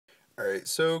Alright,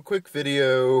 so quick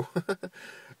video.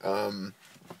 um,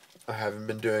 I haven't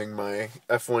been doing my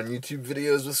F1 YouTube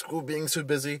videos with school being so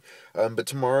busy, but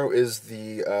tomorrow is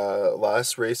the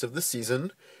last race of the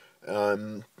season.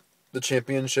 The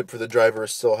championship for the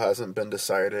drivers still hasn't been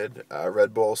decided.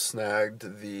 Red Bull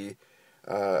snagged the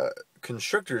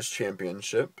Constructors'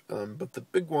 Championship, but the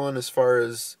big one as far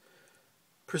as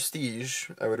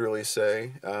prestige, I would really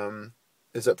say,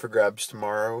 is up for grabs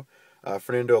tomorrow.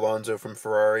 Fernando Alonso from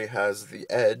Ferrari has the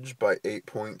edge by 8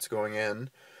 points going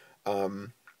in.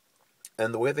 And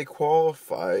the way they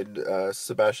qualified,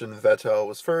 Sebastian Vettel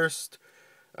was first,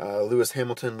 Lewis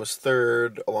Hamilton was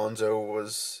third, Alonso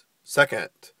was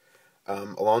second.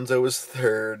 Alonso was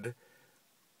third,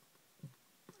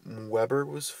 Weber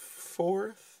was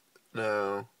fourth?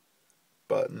 No,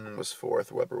 Button was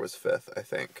fourth, Weber was fifth, I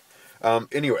think.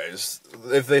 Anyways,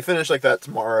 if they finish like that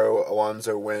tomorrow,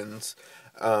 Alonso wins.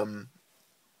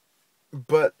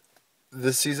 But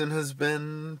this season has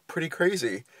been pretty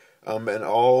crazy. And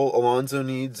all Alonso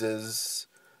needs is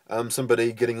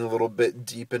somebody getting a little bit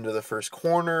deep into the first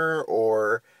corner,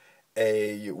 or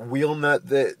a wheel nut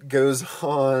that goes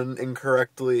on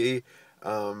incorrectly,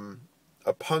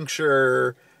 a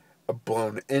puncture, a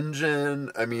blown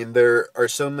engine. I mean, there are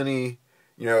so many,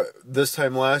 this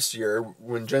time last year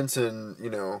when Jensen,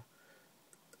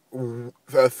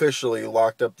 officially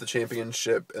locked up the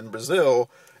championship in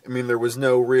Brazil, I mean, there was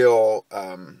no real,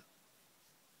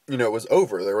 it was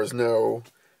over.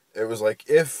 It was like,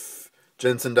 if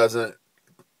Jensen doesn't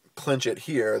clinch it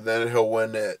here, then he'll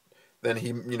win it. Then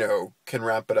he, can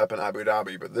wrap it up in Abu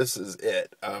Dhabi. But this is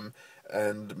it.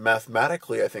 And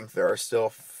mathematically, I think there are still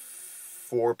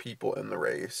 4 people in the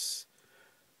race.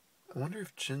 I wonder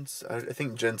if I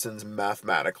think Jensen's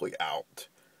mathematically out.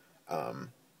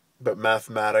 But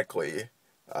mathematically,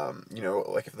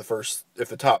 like if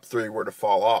the top 3 were to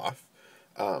fall off,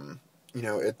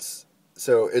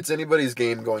 it's anybody's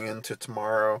game going into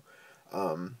tomorrow.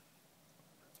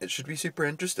 It should be super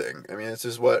interesting. I mean, this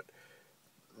is what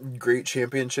great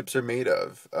championships are made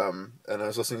of. And I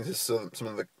was listening to some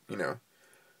of the,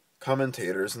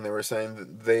 commentators, and they were saying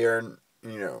that they are,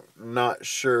 not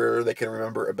sure they can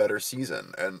remember a better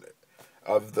season. And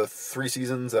of the 3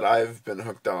 seasons that I've been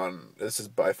hooked on, this has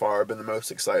by far been the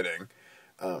most exciting.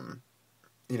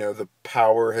 The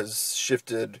power has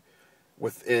shifted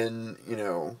within,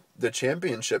 the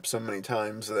championship so many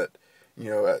times that,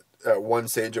 at one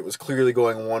stage it was clearly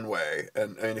going one way.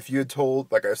 And I mean, if you had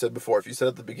told, like I said before, if you said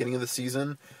at the beginning of the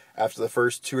season, after the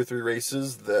first 2 or 3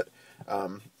 races, that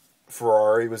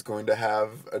Ferrari was going to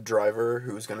have a driver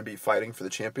who was going to be fighting for the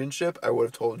championship, I would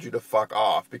have told you to fuck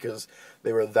off, because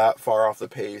they were that far off the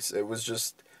pace. It was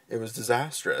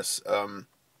disastrous. And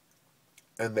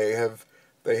they have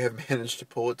managed to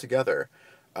pull it together.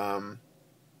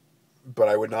 But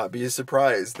I would not be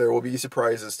surprised. There will be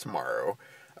surprises tomorrow.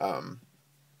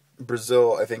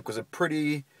 Brazil, I think, was a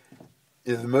pretty...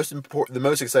 The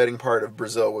most exciting part of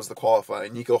Brazil was the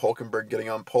qualifying. Nico Hulkenberg getting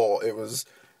on pole. It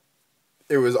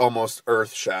was almost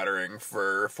earth-shattering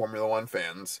for Formula One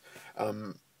fans.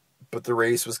 But the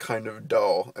race was kind of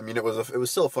dull. I mean, it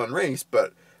was still a fun race,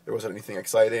 but there wasn't anything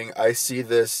exciting. I see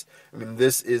this. I mean,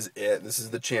 this is it. This is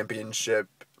the championship.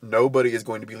 Nobody is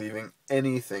going to be leaving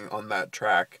anything on that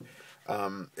track.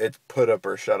 It's put up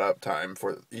or shut up time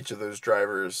for each of those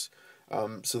drivers.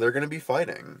 So they're going to be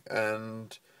fighting,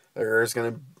 and there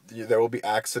will be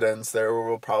accidents. There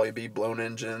will probably be blown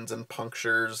engines and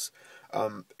punctures.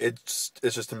 It's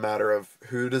just a matter of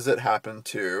who does it happen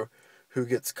to, who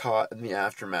gets caught in the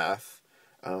aftermath,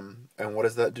 and what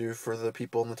does that do for the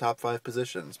people in the top 5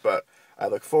 positions. But I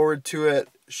look forward to it.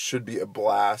 Should be a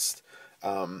blast.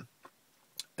 And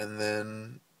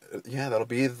then, that'll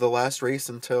be the last race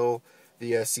until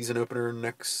the season opener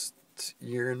next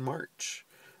year in March.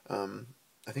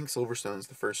 I think Silverstone's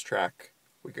the first track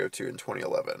we go to in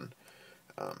 2011.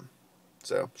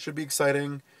 So, should be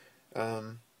exciting.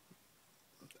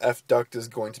 F-Duct is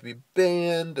going to be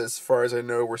banned. As far as I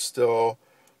know, we're still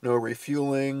no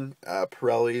refueling.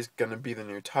 Pirelli's going to be the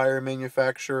new tire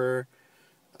manufacturer.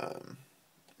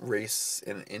 Race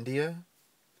in India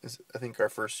I think our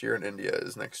first year in India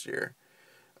is next year.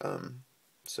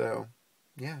 So,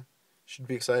 yeah, should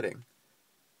be exciting.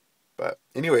 But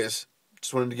anyways,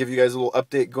 just wanted to give you guys a little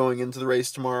update going into the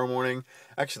race tomorrow morning.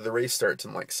 Actually, the race starts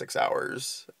in like 6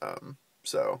 hours.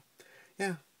 So,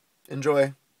 yeah,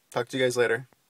 enjoy. Talk to you guys later.